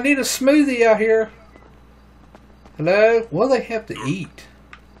there? I need a smoothie out here. Hello? What do they have to eat?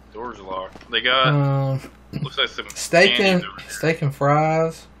 Doors are locked. They got. Looks like some steak and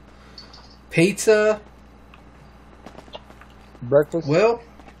fries, pizza. Breakfast. Well,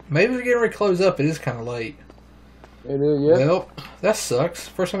 maybe we're getting ready to close up. It is kind of late. It is, yeah. Well, that sucks.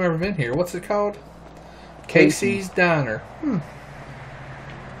 First time I've ever been here. What's it called? Casey's Diner.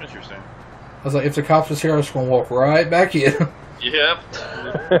 Interesting. I was like, if the cops was here, I was just going to walk right back in. Yep.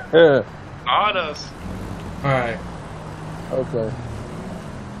 Not us. Alright. Okay.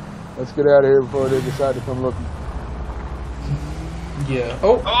 Let's get out of here before they decide to come looking. Yeah.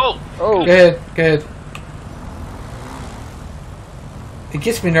 Oh. Oh. Go ahead. Go ahead. It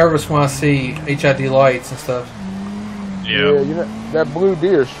gets me nervous when I see HID lights and stuff. Yeah. Yeah, you know, that blue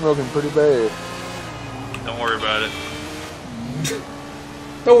deer's smoking pretty bad. Don't worry about it.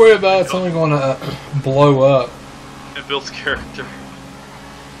 Don't worry about it. It's only going to blow up. It builds character.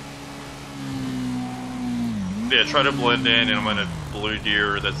 Yeah, try to blend in, and I'm in a blue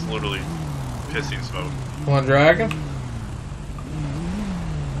deer that's literally pissing smoke. Want to drag him?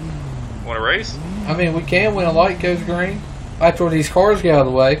 Want to race? I mean, we can when a light goes green. After these cars get out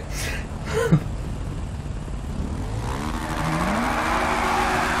of the way.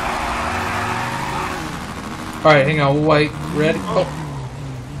 Alright, hang on, we'll wait. Ready?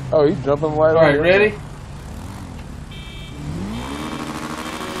 Oh, he's jumping right on. Alright, ready?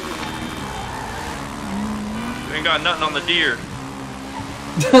 We ain't got nothing on the deer.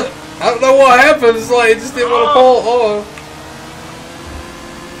 I don't know what happened. It's like, it just didn't want to pull. Oh.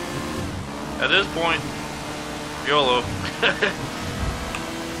 At this point, YOLO.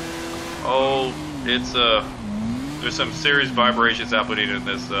 Oh, it's there's some serious vibrations happening in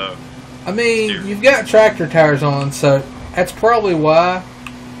this. I mean, you've got tractor tires on, so that's probably why.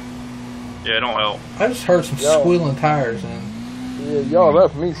 Yeah, it don't help. I just heard some squealing tires in. Yeah, y'all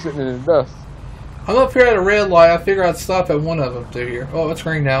left me sitting in the dust. I'm up here at a red light. I figure I'd stop at one of them through here. Oh, it's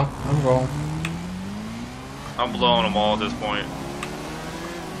green now. I'm wrong. I'm blowing them all at this point.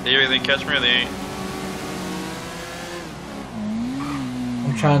 They anything catch me or they ain't?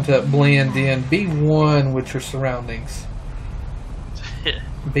 I'm trying to blend in. Be one with your surroundings.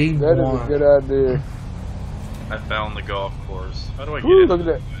 Be That one. is a good idea. I found the golf course. How do I get Woo, in? look at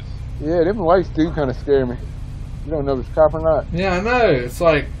that. Yeah, them lights do kind of scare me. You don't know if it's cop or not. Yeah, I know. It's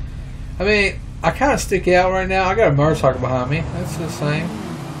like, I mean, I kind of stick out right now. I got a motorcycle behind me. That's the same.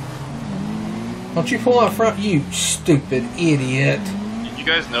 Don't you pull out front, you stupid idiot. Did you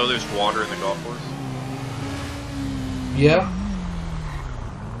guys know there's water in the golf course? Yeah.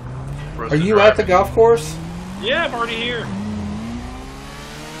 For us Are to you drive at the in? golf course? Yeah, I'm already here.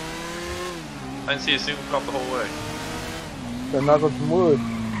 I didn't see a single cop the whole way. They're knock on some wood.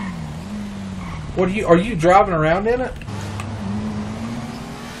 What are you driving around in it?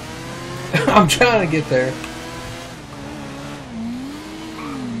 I'm trying to get there.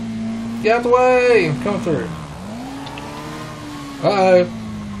 Get out the way! I'm coming through. Uh-oh.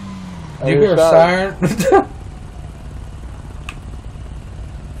 You hear a siren?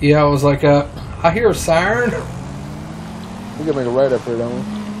 Yeah, I was like, I hear a siren. We gotta make a right up here, don't we?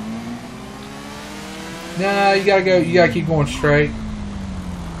 Nah, you gotta keep going straight.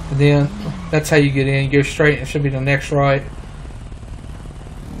 And then, that's how you get in. You go straight and it should be the next right.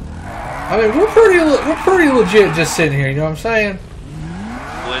 I mean, we're pretty legit just sitting here, you know what I'm saying?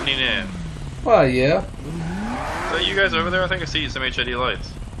 Blending in. Well, yeah. Is that you guys over there? I think I see some HID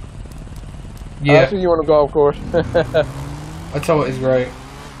lights. I Yeah, see you on the golf course. that's always great.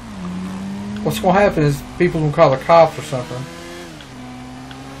 What's going to happen is people will call the cops or something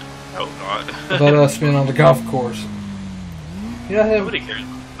Hope not. about us being on the golf course. You know, Nobody cares.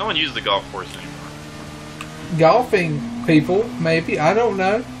 No one uses the golf course anymore. golfing people, maybe. I don't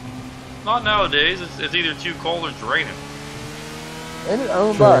know. Not nowadays. It's either too cold or it's raining. Ain't it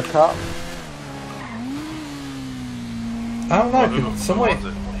owned by a cop? I don't know. Who Could somebody. owns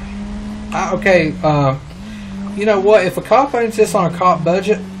it? Okay, you know what? If a cop owns this on a cop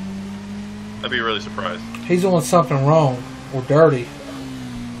budget, I'd be really surprised. he's doing something wrong or dirty.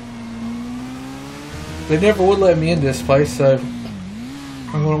 They never would let me in this place, so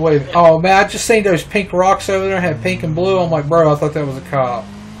I'm gonna wait. Oh man, I just seen those pink rocks over there, had pink and blue. I'm like, bro, I thought that was a cop.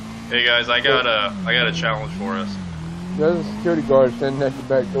 Hey guys, I got a challenge for us. There's a security guard standing at the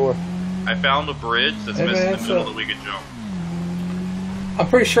back door. I found a bridge that's Hey, missing man, in the middle that we could jump. I'm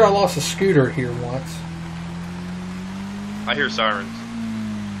pretty sure I lost a scooter here once. I hear sirens.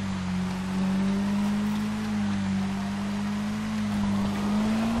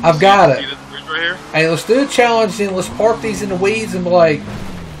 I've got See it. this bridge right here? Hey, let's do a challenge and let's park these in the weeds and be like,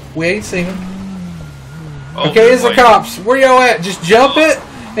 we ain't seen them. Oh, Okay, it's the like- cops. Where y'all at? Just jump it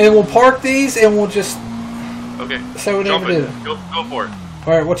and we'll park these and we'll just Okay. say we Jump never did it. it. Go for it.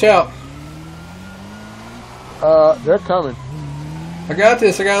 Alright, watch out. They're coming. I got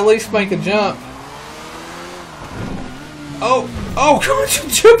this. I gotta at least make a jump. Oh, God, you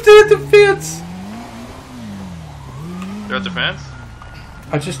jumped at the fence. They're at the fence?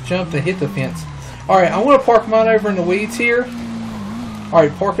 I just jumped and hit the fence. Alright, I'm gonna park mine over in the weeds here.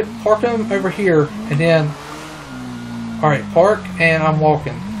 Alright, park them over here and then alright, park and I'm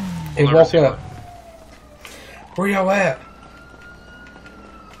walking. And I'll never walk see up. Where y'all at?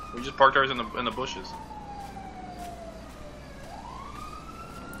 We just parked ours in the bushes.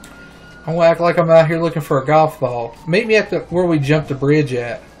 I'm gonna act like I'm out here looking for a golf ball. Meet me at where we jumped the bridge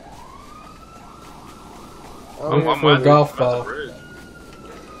at. I'm for a at golf the ball. bridge.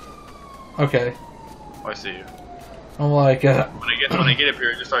 Okay. I see you. I'm like, When I get up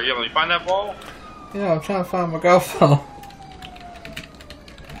here, just start yelling. You find that ball? yeah, I'm trying to find my golf ball.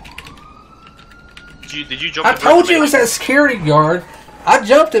 Did you jump? I the bridge told and you it make was that security guard. I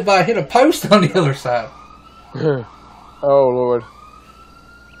jumped it, but I hit a post on the other side. Oh Lord.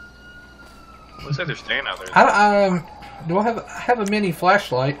 Looks like they're staying out there. Do I have a mini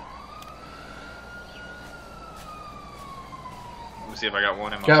flashlight? Let me see if I got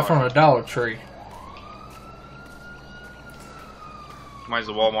one in my Got pocket. from a Dollar Tree. Mine's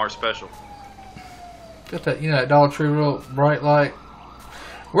the Walmart special. Got that, that Dollar Tree real bright light.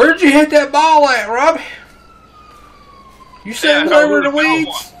 Where'd you hit that ball at, Robbie? You said it was I over in the found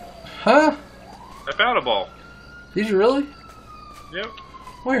weeds? Huh? I found a ball. Did you really? Yep.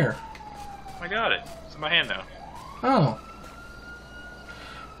 Where? I got it. It's in my hand now. Oh.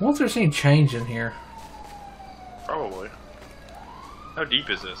 I wonder if there's any change in here. Probably. How deep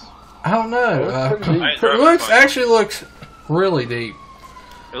is this? I don't know. It's pretty deep. I ain't driving Looks fine. actually looks really deep.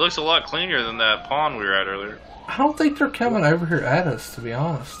 It looks a lot cleaner than that pond we were at earlier. I don't think they're coming over here at us, to be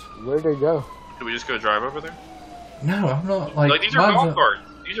honest. Where'd they go? Did we just go drive over there? No, I'm not Like these are mine's golf a- carts.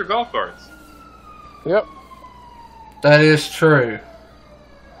 These are golf carts. Yep. That is true.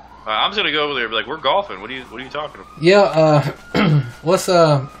 I'm just gonna go over there and be like, "We're golfing. What are you talking about?" Yeah,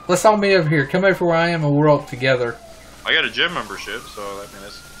 let's all meet over here. Come over where I am and we're all together. I got a gym membership, so I mean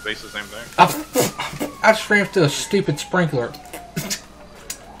that's basically the same thing. I just ran into a stupid sprinkler.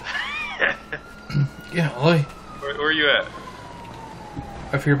 Yeah, look. Where are you at?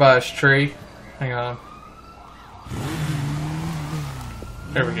 Up here by this tree. Hang on.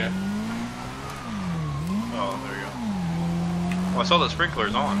 There we go. Oh, there you go. Oh, I saw the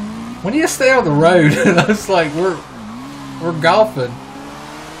sprinklers on. When you stay on the road, and I was like, we're golfing.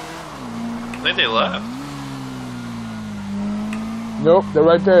 I think they left. Nope, they're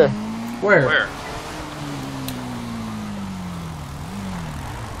right there. Where? Where?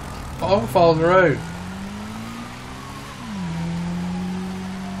 I'll follow the road.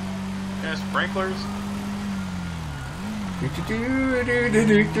 Yeah, sprinklers.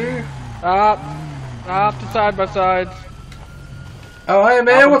 Stop the side by sides. Oh, hey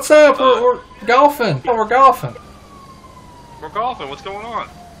man, what's up? We're golfing. Oh, we're golfing. We're golfing. What's going on?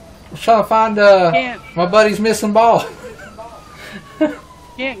 We're trying to find Can't my buddy's missing ball.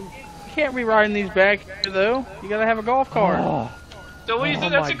 can't be riding these back here though. You gotta have a golf cart. So we said Oh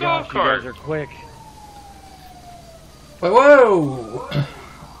that's my a golf gosh, cart. you guys are quick. Wait, whoa!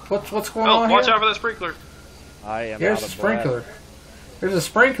 What's going Oh, on watch here? out for that sprinkler. I am There's out a of sprinkler. There's a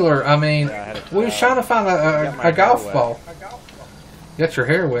sprinkler. I mean, Yeah, I had it we was trying to find got my a golf hair ball. Get your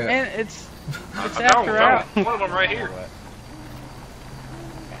hair wet. And it's I after found hours. one of them right here.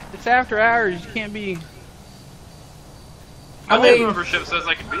 It's after hours. You can't be. My I gym mean- membership says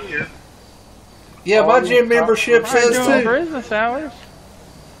I can be here. Yeah, my gym membership Right says during too. business hours.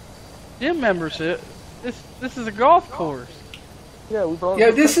 Gym membership. This is a golf course. Yeah, we brought Yeah,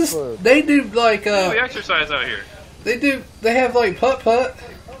 them this to the is. club. They do like We exercise out here. They have like putt. I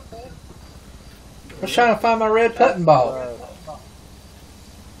was trying to find my red putting ball.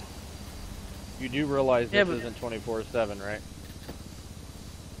 You do realize Yeah, this but- isn't 24/7, right?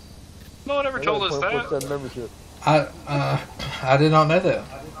 No one ever They told got us a that. 24/7 membership. I did not know that.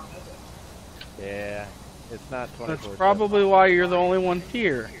 Yeah, it's not 24/7. That's probably why you're the only one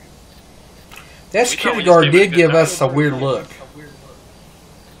here. That We security thought we guard just gave did it a give good us a weird look.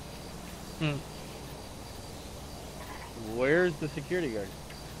 Where's the security guard?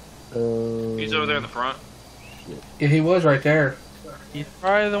 He's over there in the front. Yeah, he was right there. He's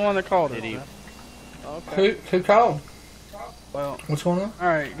probably the one that called Did it. he? Okay. Who called? Well, What's going on? all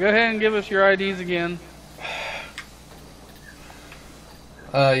right. Go ahead and give us your IDs again.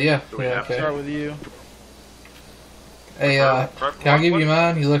 Yeah. Do we Yeah. have to Okay. Start with you. Hey, can I give you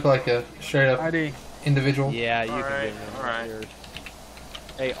mine? You look like a straight up ID. individual. Yeah, you All can right, give him all right. yours.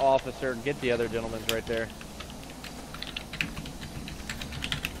 Hey, officer, get the other gentleman's right there.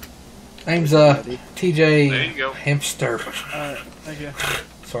 Name's There TJ you go. Hamster. Alright, thank you.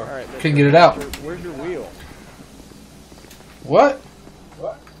 Sorry, All right, couldn't Mr. get it out. Hamster, where's your wheel? What?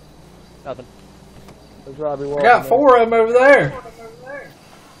 Nothing. That's Robbie I walking got there. 4 of them over there.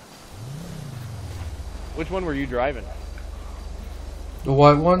 Which one were you driving? The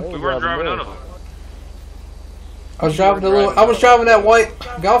white one. We weren't driving none of them. I was driving the little. I was driving that white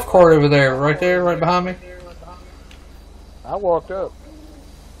golf cart over there, right behind me. I walked up.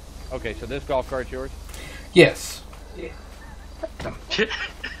 Okay, so this golf cart's yours? Yes. Is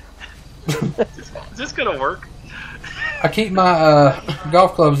this gonna work? I keep my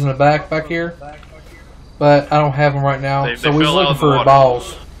golf clubs in the back here, but I don't have them right now. They So we're fell out looking of the for water.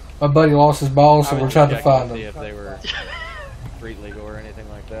 balls. My buddy lost his balls, so I we're was trying to just checking find see them. if they were street legal or anything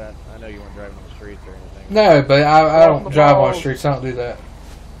like that. I know you weren't driving on the streets or anything. No, but I don't drive on streets. I don't do that.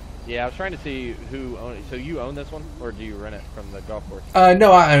 Yeah, I was trying to see who owned it. So you own this one, or do you rent it from the golf course?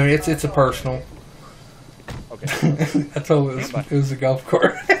 No, I own it. It's a personal. Okay. I told him it was a golf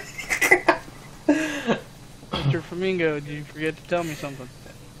cart. Mr. Flamingo, did you forget to tell me something?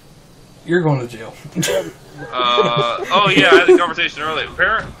 You're going to jail. Oh yeah, I had a conversation earlier.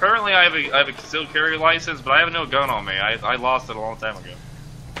 Apparently, I have a concealed carry license, but I have no gun on me. I lost it a long time ago.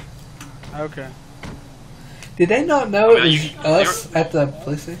 Okay. Did they not know I mean, it was us at the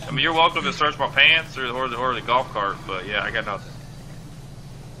police station? I mean, you're welcome to search my pants or the golf cart, but yeah, I got nothing.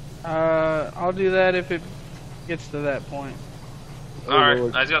 I'll do that if it gets to that point. All right,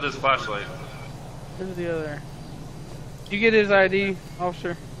 I just got this flashlight. Where's the other? Did you get his ID,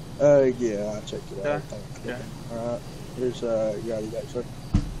 officer? Yeah, I checked it out. Okay. Thanks. Okay. Alright. Here's, you got it, sir.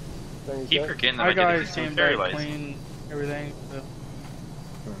 Thanks, Keep sir. forgetting that My I get a guys concealed came carry back license. clean, everything. So.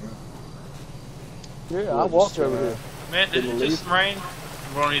 Yeah, I walked over here. Man, did it just rain?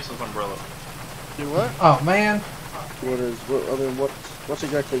 We're gonna need some umbrella. Do what? Oh man, What's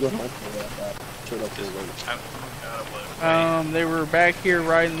exactly going on with that? Showed up here late. They were back here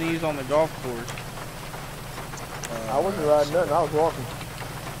riding these on the golf course. I wasn't riding nothing, I was walking.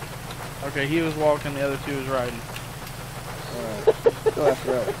 Okay, he was walking, the other two was riding. Alright. Go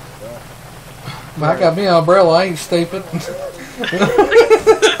after that. I got me an umbrella. I ain't stupid.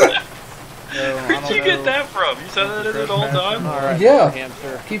 Where'd you get that from? You said that in it the whole time? Alright, Yeah. Mr.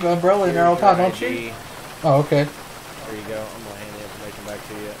 Hamster. Keep an umbrella in there all the time, don't you? Oh, okay. There you go. I'm going to hand the information back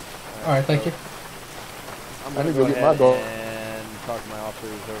to you. All right, thank you. I'm I going need to to go get my ahead dog. and talk to my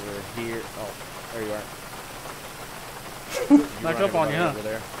officers over here. Oh, there you are. Snuck run up on you, huh? everybody over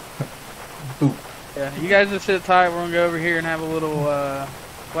there. Yeah, you guys just sit tight. We're gonna go over here and have a little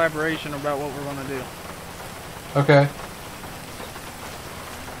collaboration about what we're gonna do. Okay.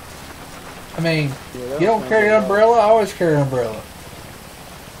 I mean, Yeah, you don't carry an umbrella. I always carry an umbrella.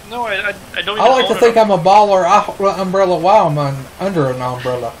 No, I don't even I like to own think it. I'm a baller umbrella while I'm under an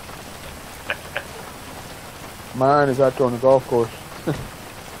umbrella. Mine is out there on the golf course.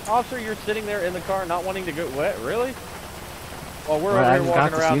 Officer, you're sitting there in the car not wanting to go wet? Really? Well, we're Well, I over here just got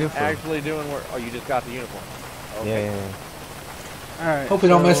walking this around uniform. actually doing work. Oh, you just got the uniform. Okay. Yeah. All right. Hope we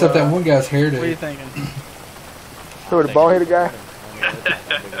don't mess up that one guy's hair, What are you dude. thinking? Who, the bald-headed guy? I mean, it's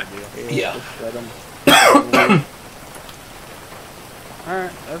not a big deal. Yeah. Just let him- All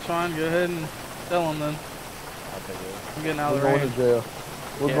right, that's fine. Go ahead and tell him then. I'll take it. I'm getting out We're of the going rain. to jail.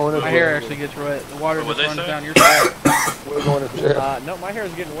 We're Yeah, going to my jail. hair actually gets wet. The water What'd just they runs say? down your side. We're going to jail. No, my hair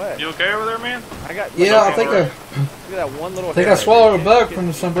is getting wet. You okay over there, man? I got. Yeah, I look think at I that one little. think hair I right swallowed a there. bug from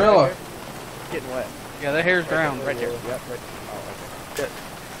this umbrella. It's getting wet. Yeah, that hair's drowned. Right there. Yep. Right. Oh, okay.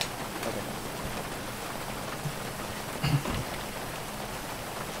 Okay.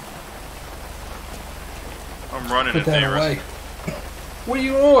 I'm running Put it that there. away. What are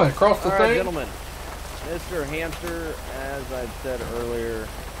you on? Across the All right, thing? gentlemen. Mr. Hamster, as I said earlier,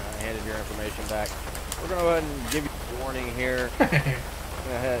 I handed your information back. We're going to go ahead and give you a warning here. I'm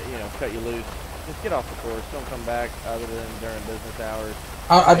going to cut you loose. Just get off the course. Don't come back other than during business hours.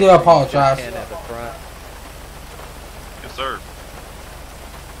 I do apologize. And at the front. Yes, sir.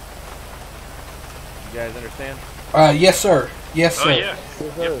 You guys understand? Yes, sir. Yes, Oh sir. yeah.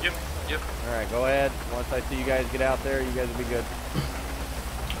 Yep. All right, go ahead. Once I see you guys get out there, you guys will be good.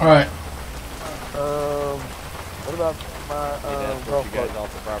 All right. What about my Need to escort golf you guys cart?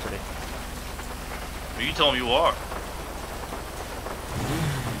 off the property. Well, you told him you are.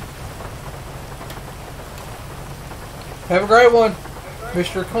 Have a great one,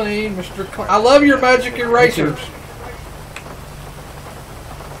 Mr. Clean, Mr. Clean. I love your magic erasers.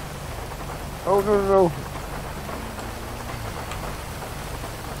 Oh, no.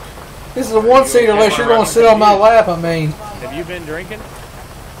 This is a one-seater unless you're going to sit on my lap, I mean. Have you been drinking?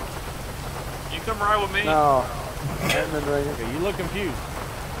 You come ride with me. No. I haven't been drinking. Okay, you look confused.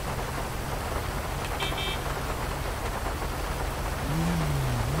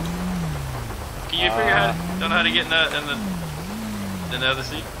 Can you figure out how to get in the other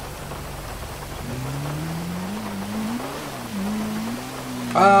seat?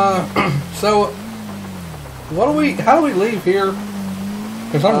 So, how do we leave here?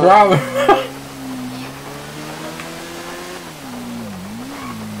 Because I'm driving.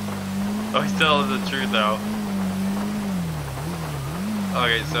 Oh, he's telling the truth though.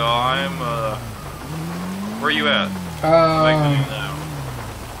 Okay, so I'm, where are you at?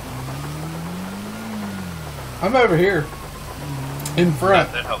 I'm over here. In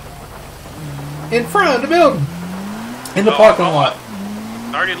front. That helps. In front of the building. In the parking lot.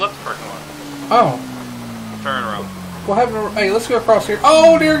 I already left the parking lot. Oh. Turn around. What happened? Hey, let's go across here.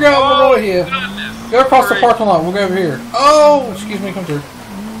 Oh, dear God, we're going here. Goodness. Go across the parking lot. We'll go over here. Oh, excuse me, come through.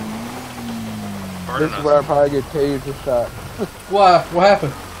 This is where I probably get paid for shot. Why? What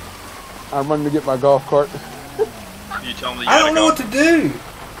happened? I'm running to get my golf cart. You tell me. I don't know what to do.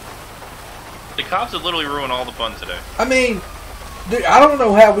 The cops have literally ruined all the fun today. I mean, dude, I don't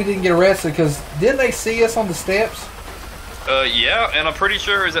know how we didn't get arrested because didn't they see us on the steps? Yeah, and I'm pretty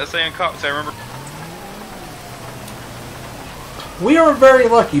sure is that saying cops. I remember. We are very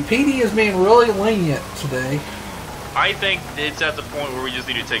lucky. PD is being really lenient today. I think it's at the point where we just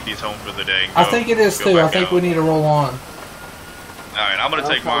need to take these home for the day. I think it is too. I think we need to roll on. Alright, I'm gonna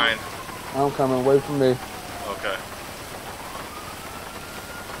take mine. I'm coming. Wait for me. Okay.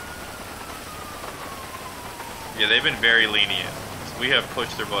 Yeah, they've been very lenient. We have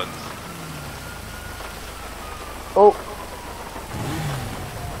pushed their buttons. Oh.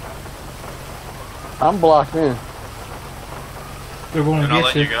 I'm blocked in. They're going to And I'll get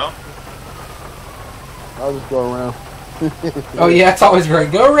let you. you go. I'll just go around. Oh yeah, it's always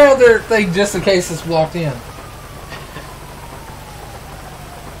great. Go around their thing just in case it's blocked in.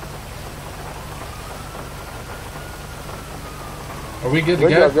 Are we good to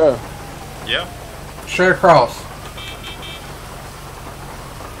Where'd y'all go? go? Yeah. Straight across.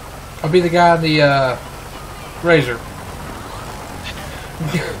 I'll be the guy in the Razor.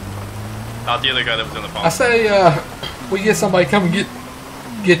 Not the other guy that was in the phone. I say we get somebody come and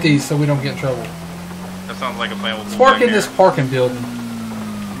get these so we don't get in trouble. That sounds like a plan. We'll Let's park in this parking building.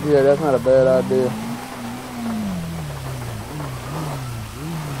 Yeah, that's not a bad idea.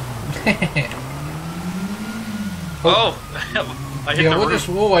 Oh! I hit Yeah, the roof.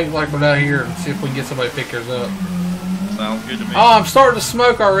 we'll wait like we're down here and see if we can get somebody to pick ours up. Sounds good to me. Oh, I'm starting to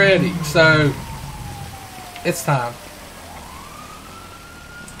smoke already, so it's time.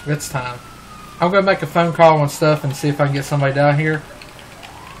 It's time. I'm gonna make a phone call and stuff and see if I can get somebody down here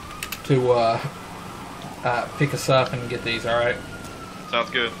to pick us up and get these. All right. Sounds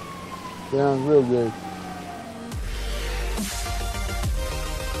good. Sounds real good.